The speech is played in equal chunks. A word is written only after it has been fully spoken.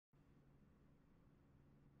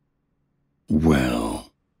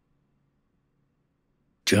Well,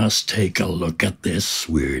 just take a look at this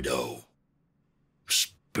weirdo.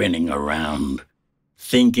 Spinning around,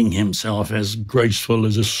 thinking himself as graceful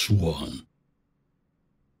as a swan.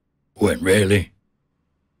 When really,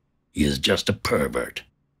 he is just a pervert.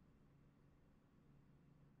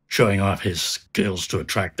 Showing off his skills to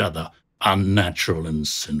attract other unnatural and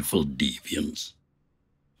sinful deviants.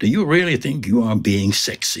 Do you really think you are being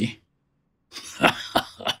sexy?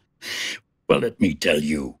 Well, let me tell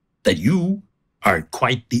you that you are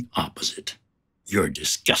quite the opposite. You're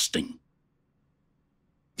disgusting.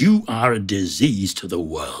 You are a disease to the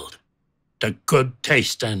world, to good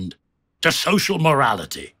taste and to social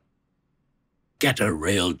morality. Get a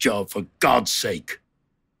real job, for God's sake.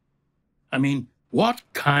 I mean, what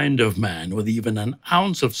kind of man with even an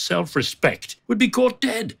ounce of self-respect would be caught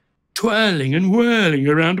dead, twirling and whirling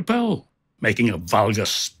around a pole, making a vulgar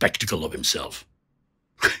spectacle of himself?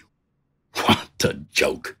 What a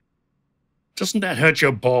joke. Doesn't that hurt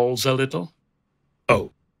your balls a little?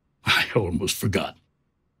 Oh, I almost forgot.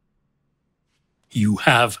 You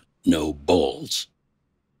have no balls.